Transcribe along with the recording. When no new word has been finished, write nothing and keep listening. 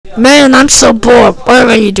Man, I'm so bored.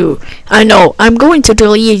 Whatever you do. I know. I'm going to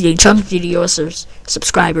delete the chunk video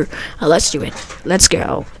subscriber. Let's do it. Let's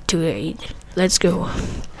go. Let's go.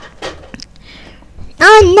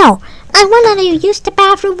 Oh no. I want to use the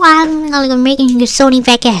bathroom while I'm making the Sony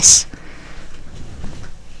Vegas.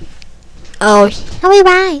 Oh.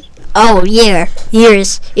 Alright. Oh yeah.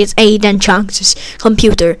 Yes. It's Aiden Chunks'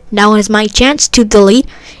 computer. Now is my chance to delete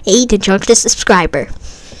Aiden Chunks' subscriber.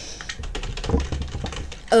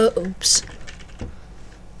 Oops.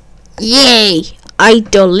 Yay! I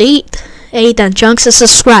delete Aiden Chunks'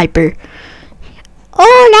 subscriber.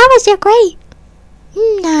 Oh, that was so great.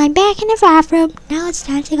 Now I'm back in the bathroom. Now it's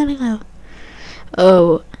time to go.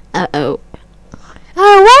 Oh. Uh-oh.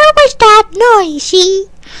 Oh, what was that noise? See?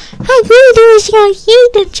 I really do is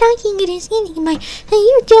Aiden chunking it is in my. And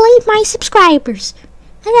you delete my subscribers.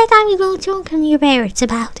 And that time you go to come your parents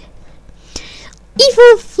about it.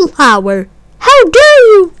 Evil flower. How dare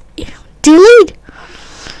you delete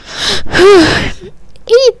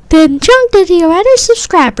Ethan Chunk to your other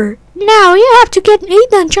subscriber. Now you have to get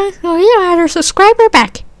Ethan Chunk or your other subscriber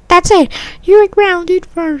back. That's it. You're grounded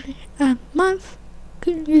for a month.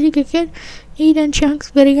 You can get Ethan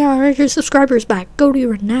Chunk's video or your subscribers back. Go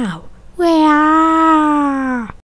to it now. Where?